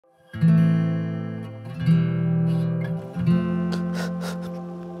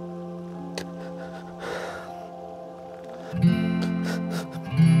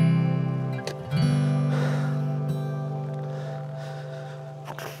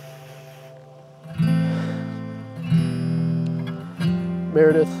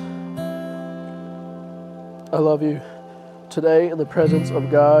Meredith, I love you. Today, in the presence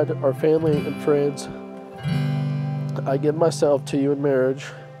of God, our family, and friends, I give myself to you in marriage.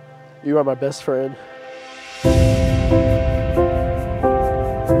 You are my best friend.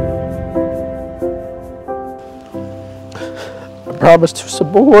 I promise to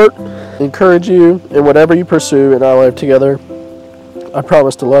support, encourage you in whatever you pursue in our life together. I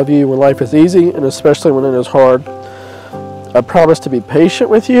promise to love you when life is easy and especially when it is hard. I promise to be patient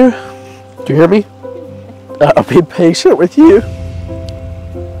with you. Do you hear me? I'll be patient with you.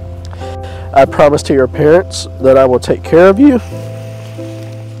 I promise to your parents that I will take care of you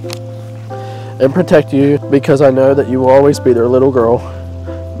and protect you because I know that you will always be their little girl.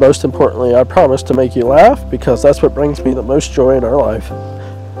 Most importantly, I promise to make you laugh because that's what brings me the most joy in our life.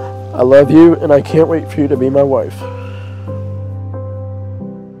 I love you and I can't wait for you to be my wife.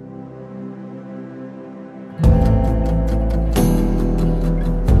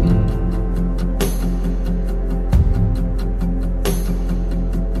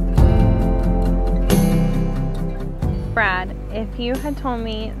 Brad, if you had told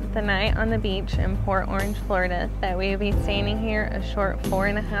me the night on the beach in Port Orange, Florida, that we would be standing here a short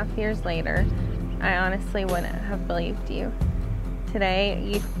 4.5 years later, I honestly wouldn't have believed you. Today,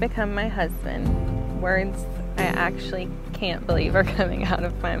 you've become my husband. Words I actually can't believe are coming out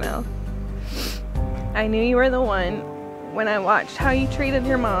of my mouth. I knew you were the one when I watched how you treated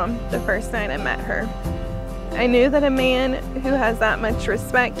your mom the first night I met her. I knew that a man who has that much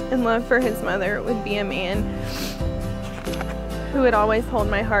respect and love for his mother would be a man who would always hold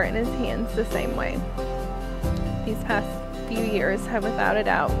my heart in his hands the same way. These past few years have without a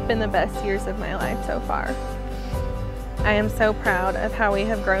doubt been the best years of my life so far. I am so proud of how we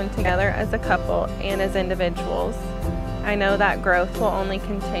have grown together as a couple and as individuals. I know that growth will only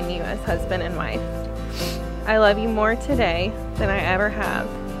continue as husband and wife. I love you more today than I ever have,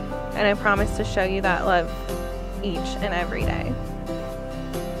 and I promise to show you that love each and every day.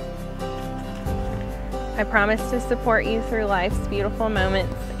 I promise to support you through life's beautiful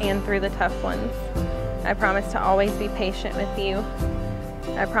moments and through the tough ones. I promise to always be patient with you.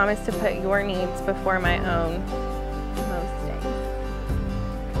 I promise to put your needs before my own most days.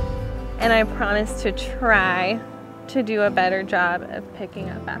 And I promise to try to do a better job of picking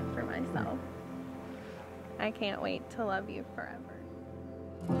up after myself. I can't wait to love you forever.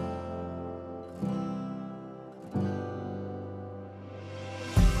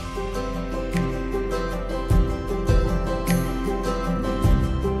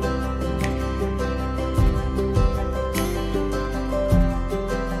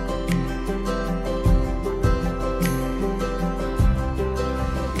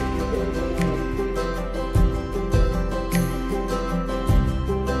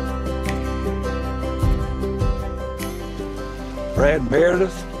 Brad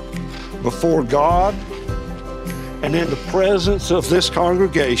Meredith, before God and in the presence of this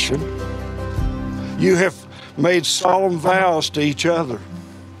congregation, you have made solemn vows to each other.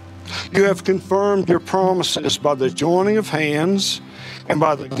 You have confirmed your promises by the joining of hands and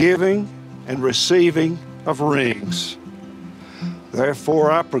by the giving and receiving of rings.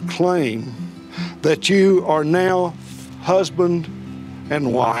 Therefore, I proclaim that you are now husband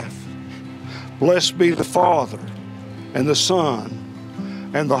and wife. Blessed be the Father, and the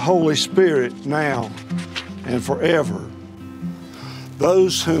Son, and the Holy Spirit now and forever.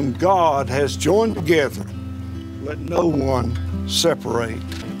 Those whom God has joined together, let no one separate.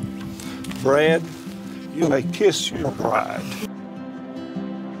 Brad, you may kiss your bride.